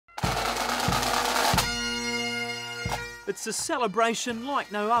It's a celebration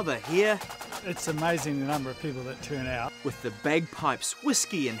like no other here, It's amazing the number of people that turn out. with the bagpipes,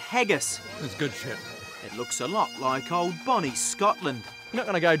 whiskey and haggis. It's good shit. It looks a lot like old Bonnie, Scotland. You're not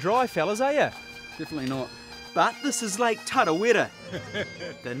going to go dry, fellas, are you? Definitely not. But this is Lake Tarawera,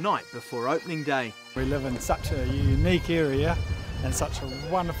 the night before opening day. We live in such a unique area and such a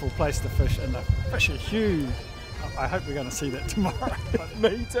wonderful place to fish, and the fish are huge. I hope we're going to see that tomorrow.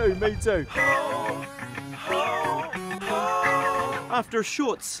 Me too, me too. After a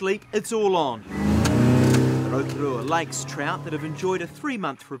short sleep, it's all on. The Rotorua Lakes trout that have enjoyed a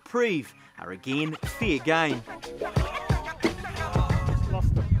 3-month reprieve are again fair game.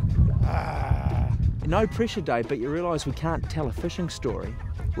 Lost it. No pressure, Dave, but you realise we can't tell a fishing story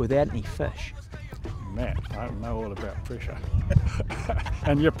without any fish. Matt, I know all about pressure.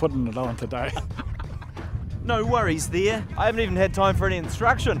 And you're putting it on today. No worries there. I haven't even had time for any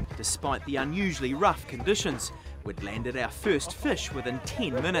instruction. Despite the unusually rough conditions, we'd landed our first fish within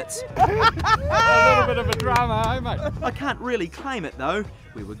 10 minutes. A little bit of a drama, eh, mate? I can't really claim it though.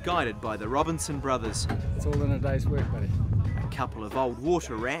 We were guided by the Robinson brothers, It's all in a day's work, buddy. a couple of old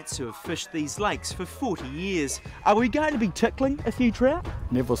water rats who have fished these lakes for 40 years. Are we going to be tickling a few trout?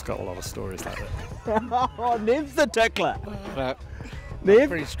 Neville's got a lot of stories like that. Oh, Nev's the tickler. No, Nev,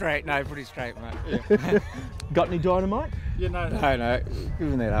 pretty straight, pretty straight, mate. Yeah. got any dynamite? You know, No,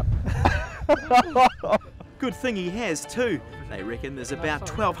 giving that up. Good thing he has too. They reckon there's about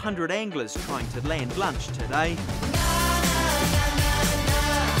 1,200 anglers trying to land lunch today.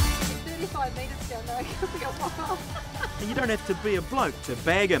 35 metres down there. And you don't have to be a bloke to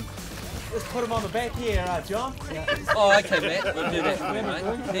bag him. Let's put him on the back here, John. Oh, okay, Matt. We'll do that for you, mate.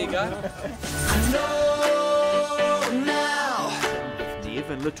 There you go. Nev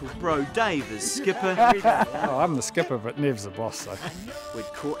and little bro Dave is skipper. oh, I'm the skipper, but Nev's the boss, so. We'd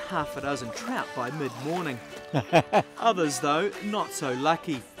caught half a dozen trout by mid-morning. Others, though, not so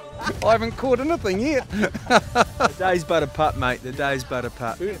lucky. I haven't caught anything yet. The day's but a putt, mate. The day's but a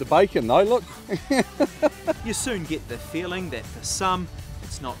putt. The bacon though, look. You soon get the feeling that for some,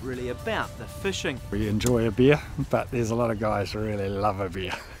 it's not really about the fishing. We enjoy a beer, but there's a lot of guys who really love a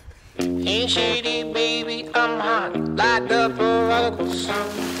beer. Hey shady baby, I'm hot, like the prodigal son.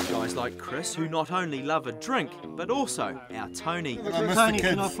 Guys like Chris who not only love a drink, but also our Tony. Tony,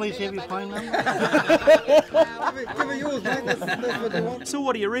 can I please have your phone number? Give me yours, mate. That's what they want. So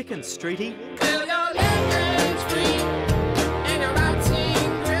what do you reckon, Streety?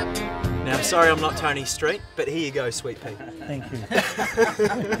 Now, I'm sorry I'm not Tony Street, but here you go, sweet pea. Thank you.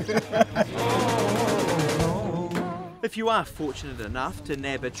 If you are fortunate enough to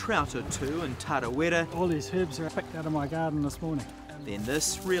nab a trout or two in Tarawera, All these herbs are picked out of my garden this morning. then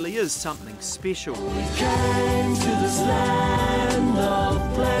this really is something special.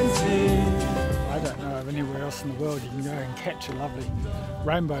 I don't know of anywhere else in the world you can go and catch a lovely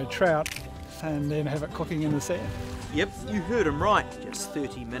rainbow trout and then have it cooking in the sand. Yep, you heard him right. Just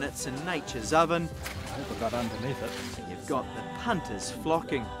 30 minutes in nature's oven, I hope I got underneath it. and you've got the punters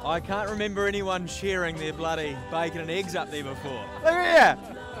flocking. I can't remember anyone sharing their bloody bacon and eggs up there before. Look at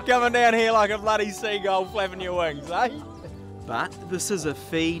you, coming down here like a bloody seagull flapping your wings, eh? But this is a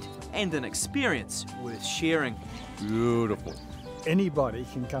feed and an experience worth sharing. Beautiful. Anybody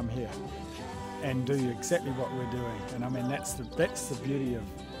can come here and do exactly what we're doing, and I mean that's the beauty of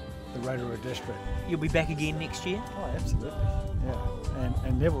the Rotorua district. You'll be back again next year? Oh, absolutely. Yeah,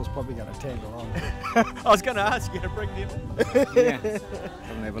 and Neville's probably going to tag along. I was going to ask you to bring them. Yeah.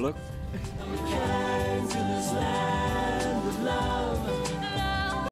 Come and have a look.